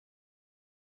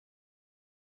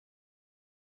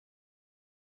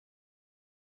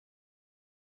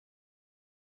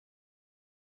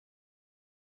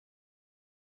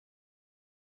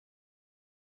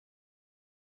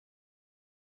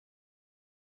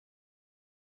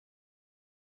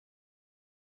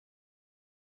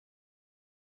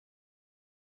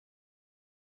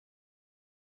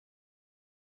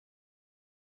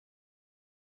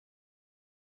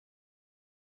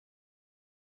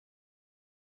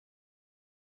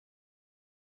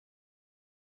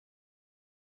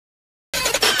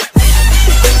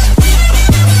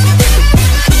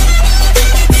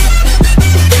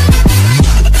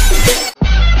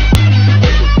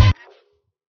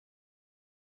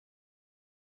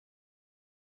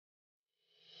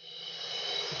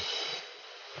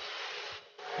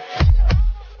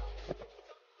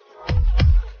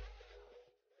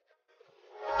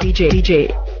DJ Jum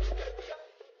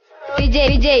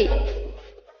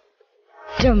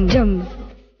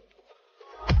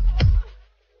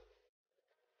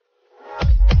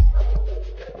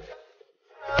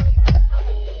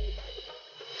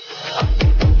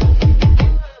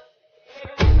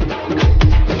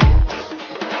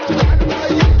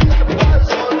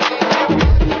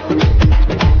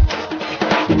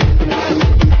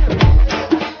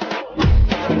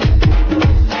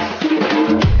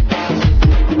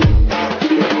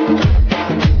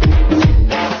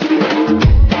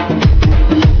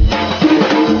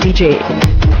DJ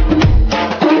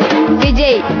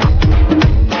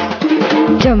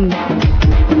Jum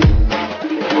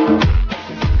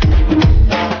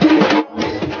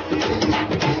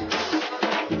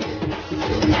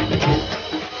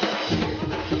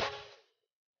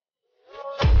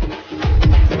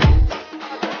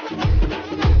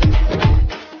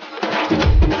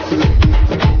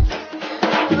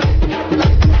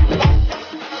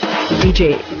DJ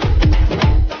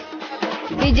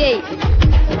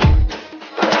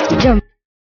Jum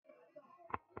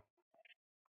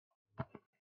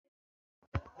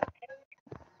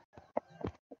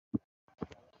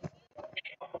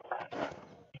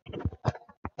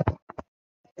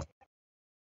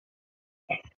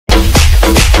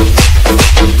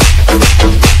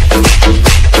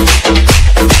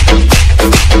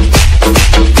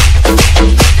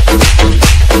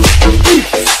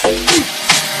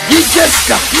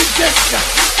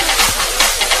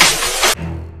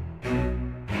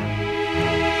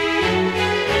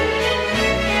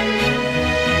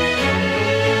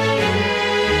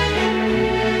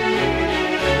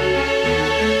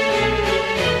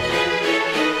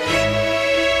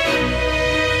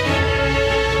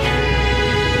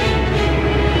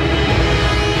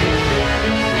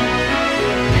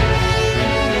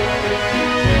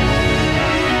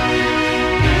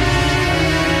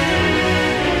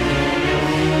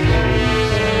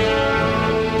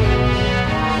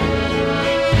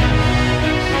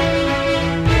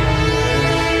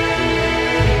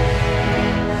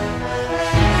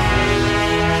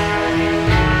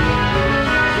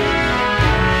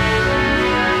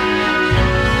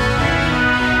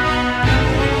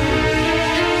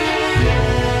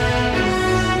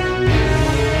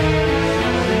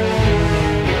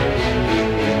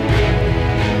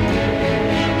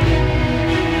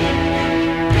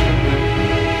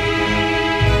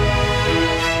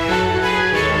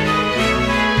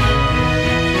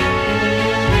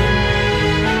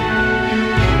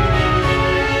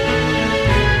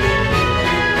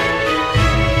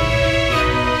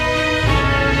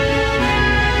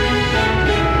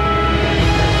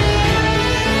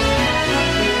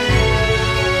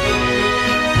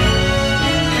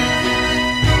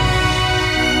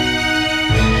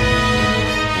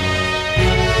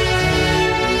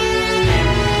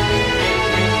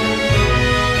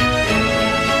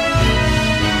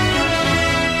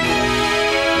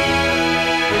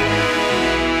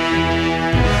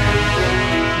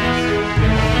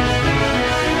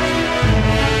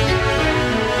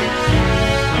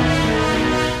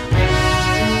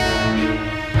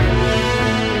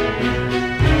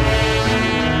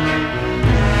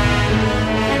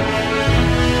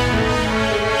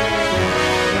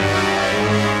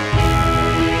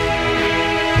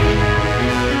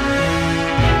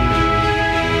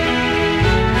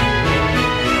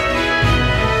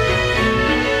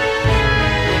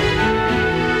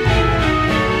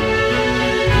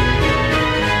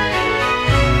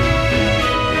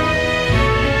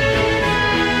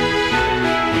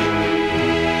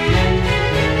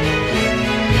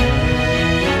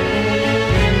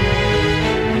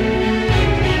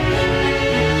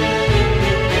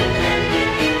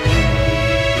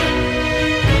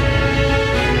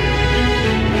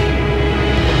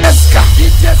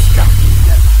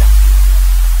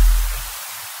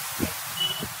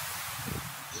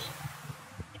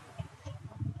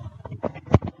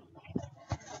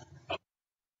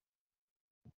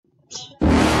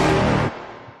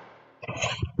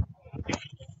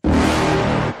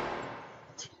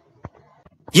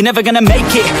You're never gonna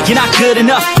make it, you're not good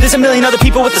enough. There's a million other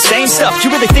people with the same stuff. You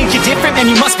really think you're different?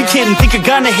 Man, you must be kidding. Think you're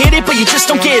gonna hit it, but you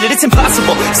just don't get it. It's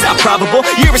impossible, it's not probable,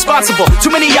 you're irresponsible. Too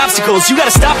many obstacles, you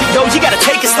gotta stop it, yo. You gotta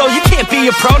take it slow, you can't be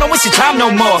a pro. Don't waste your time no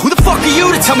more. Who the fuck are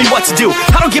you to tell me what to do?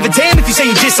 I don't give a damn if you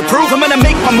say you disapprove. I'm gonna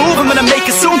make my move, I'm gonna make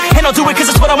it soon. And I'll do it cause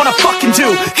it's what I wanna fucking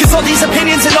do. Cause all these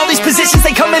opinions and all these positions,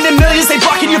 they come in millions, they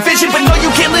blocking your vision. But no,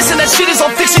 you can't listen, that shit is all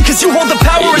fiction. Cause you hold the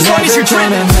power as long as you're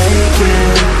dreaming.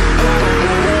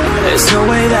 There's no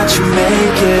way that you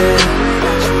make it,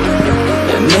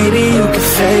 and maybe you can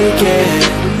fake it,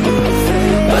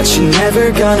 but but you're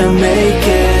never gonna make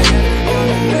it.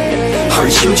 Are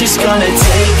you just gonna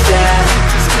take that?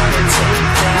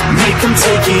 Make them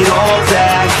take it all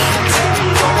back.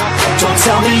 Don't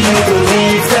tell me you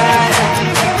believe that.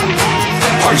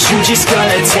 Are you just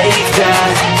gonna take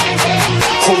that?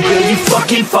 Or will you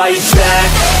fucking fight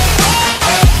back?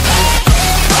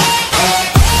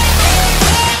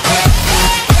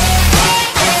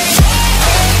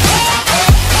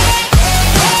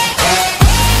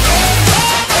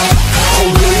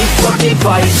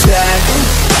 Fight back.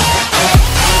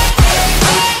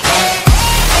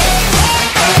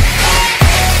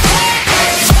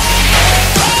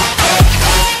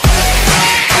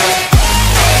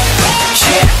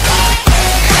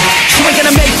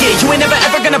 You ain't never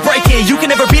ever gonna break it. You can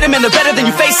never beat them and they're better than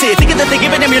you face it. Thinking that they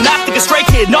give a damn, you're not, think a straight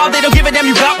kid. No, they don't give a damn,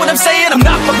 you got what I'm saying? I'm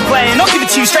not fucking playing, I'll give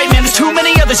it to you straight, man. There's too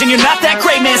many others and you're not that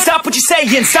great, man. Stop what you're saying,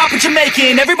 stop what you're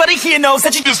making. Everybody here knows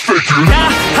that you just faking.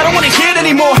 Nah, I don't wanna hear it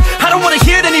anymore, I don't wanna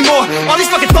hear it anymore. All these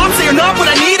fucking thoughts, they are not what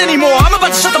I need anymore. I'm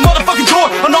about to shut the motherfucking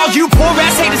door on all you poor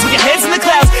ass haters with your heads in the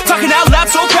clouds, talking out loud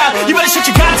so proud. You better shut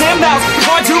your goddamn mouth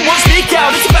before I do more speak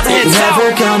out. It's about to head south. Never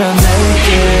gonna make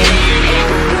it.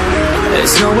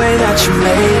 There's no way that you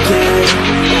make it.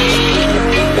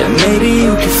 And maybe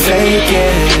you can fake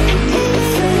it,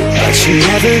 but you're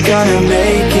never gonna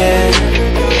make it.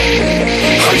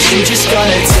 Are you just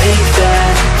gonna take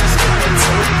that?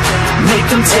 Make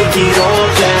them take it all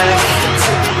back.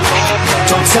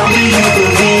 Don't tell me you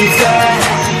believe that.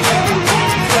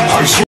 Are you